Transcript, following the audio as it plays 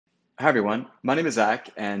Hi everyone, my name is Zach,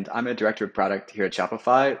 and I'm a director of product here at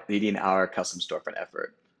Shopify, leading our custom storefront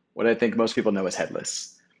effort, what I think most people know as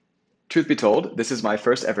headless. Truth be told, this is my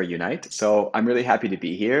first ever Unite, so I'm really happy to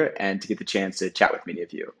be here and to get the chance to chat with many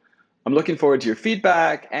of you. I'm looking forward to your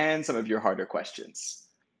feedback and some of your harder questions.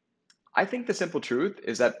 I think the simple truth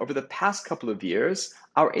is that over the past couple of years,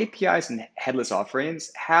 our APIs and headless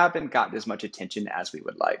offerings haven't gotten as much attention as we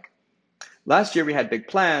would like. Last year, we had big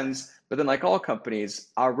plans, but then, like all companies,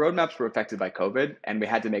 our roadmaps were affected by COVID, and we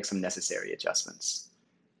had to make some necessary adjustments.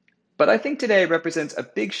 But I think today represents a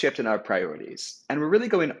big shift in our priorities, and we're really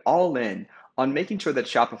going all in on making sure that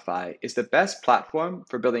Shopify is the best platform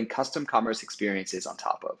for building custom commerce experiences on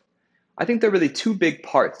top of. I think there are really two big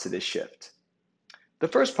parts to this shift. The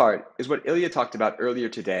first part is what Ilya talked about earlier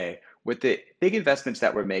today with the big investments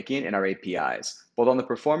that we're making in our APIs, both on the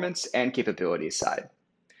performance and capabilities side.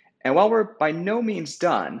 And while we're by no means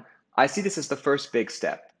done, I see this as the first big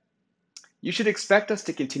step. You should expect us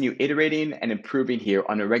to continue iterating and improving here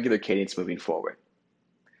on a regular cadence moving forward.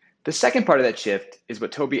 The second part of that shift is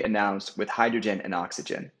what Toby announced with Hydrogen and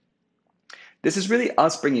Oxygen. This is really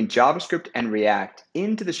us bringing JavaScript and React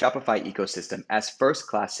into the Shopify ecosystem as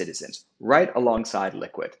first-class citizens, right alongside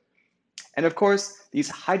Liquid. And of course, these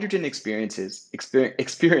Hydrogen experiences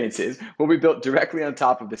will be built directly on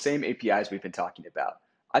top of the same APIs we've been talking about.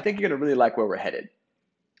 I think you're going to really like where we're headed.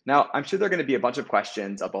 Now, I'm sure there are going to be a bunch of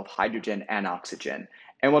questions of both hydrogen and oxygen,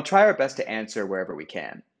 and we'll try our best to answer wherever we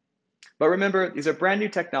can. But remember, these are brand new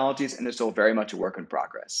technologies and they're still very much a work in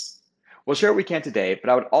progress. We'll share what we can today, but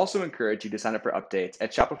I would also encourage you to sign up for updates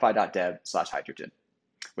at shopify.dev/hydrogen.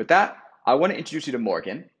 With that, I want to introduce you to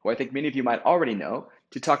Morgan, who I think many of you might already know,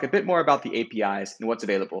 to talk a bit more about the APIs and what's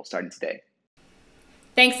available starting today.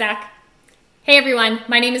 Thanks, Zach. Hey everyone,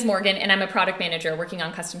 my name is Morgan and I'm a product manager working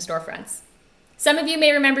on custom storefronts. Some of you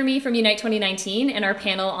may remember me from Unite 2019 and our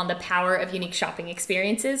panel on the power of unique shopping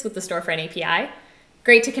experiences with the Storefront API.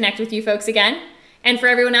 Great to connect with you folks again. And for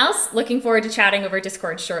everyone else, looking forward to chatting over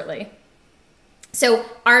Discord shortly. So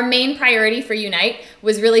our main priority for Unite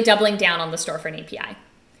was really doubling down on the Storefront API.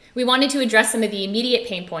 We wanted to address some of the immediate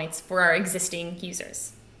pain points for our existing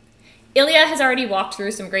users. Ilya has already walked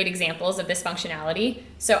through some great examples of this functionality,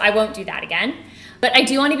 so I won't do that again. But I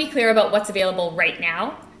do want to be clear about what's available right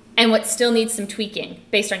now and what still needs some tweaking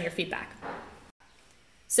based on your feedback.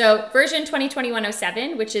 So version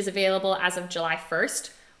 2021-07, which is available as of July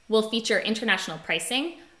 1st, will feature international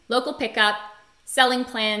pricing, local pickup, selling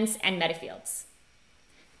plans, and meta fields.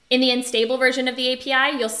 In the unstable version of the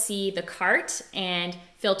API, you'll see the cart and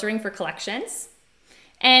filtering for collections.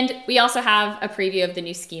 And we also have a preview of the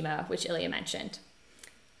new schema, which Ilya mentioned.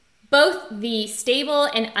 Both the stable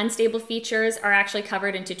and unstable features are actually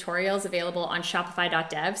covered in tutorials available on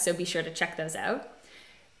shopify.dev, so be sure to check those out.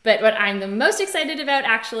 But what I'm the most excited about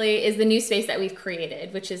actually is the new space that we've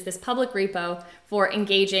created, which is this public repo for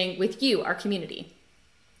engaging with you, our community.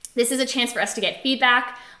 This is a chance for us to get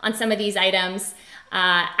feedback on some of these items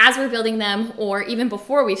as we're building them or even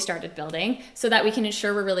before we've started building so that we can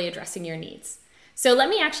ensure we're really addressing your needs. So let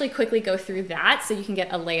me actually quickly go through that so you can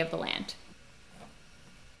get a lay of the land.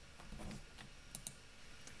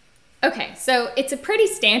 Okay, so it's a pretty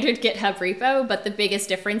standard GitHub repo, but the biggest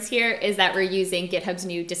difference here is that we're using GitHub's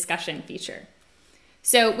new discussion feature.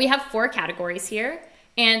 So we have 4 categories here,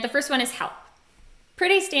 and the first one is help.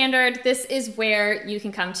 Pretty standard. This is where you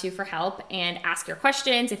can come to for help and ask your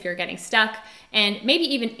questions if you're getting stuck, and maybe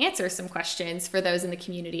even answer some questions for those in the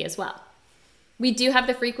community as well. We do have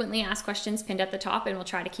the frequently asked questions pinned at the top, and we'll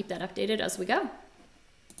try to keep that updated as we go.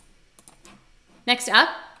 Next up,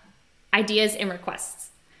 ideas and requests.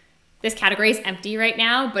 This category is empty right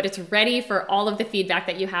now, but it's ready for all of the feedback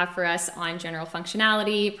that you have for us on general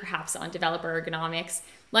functionality, perhaps on developer ergonomics.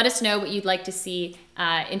 Let us know what you'd like to see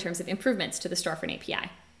in terms of improvements to the Storefront API.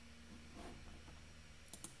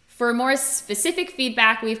 For more specific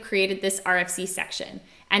feedback, we've created this RFC section.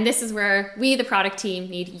 And this is where we, the product team,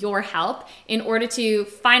 need your help in order to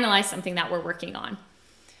finalize something that we're working on.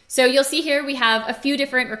 So you'll see here we have a few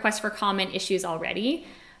different requests for comment issues already.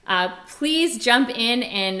 Please jump in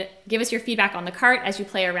and give us your feedback on the cart as you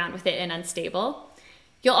play around with it in Unstable.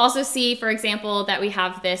 You'll also see, for example, that we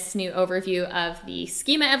have this new overview of the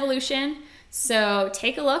schema evolution. So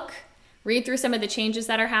take a look, read through some of the changes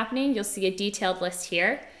that are happening. You'll see a detailed list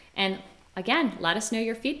here. And again, let us know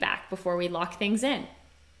your feedback before we lock things in.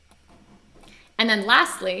 And then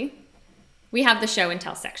lastly, we have the show and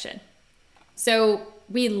tell section. So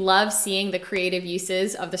we love seeing the creative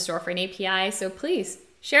uses of the Storefront API. So please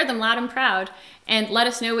share them loud and proud and let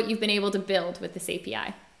us know what you've been able to build with this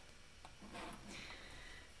API.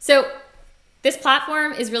 So This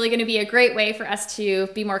platform is really going to be a great way for us to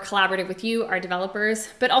be more collaborative with you, our developers,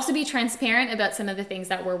 but also be transparent about some of the things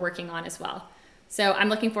that we're working on as well. So I'm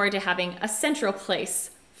looking forward to having a central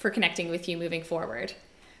place for connecting with you moving forward.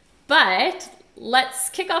 But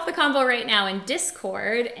let's kick off the convo right now in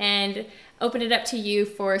Discord and open it up to you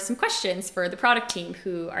for some questions for the product team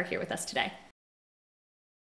who are here with us today.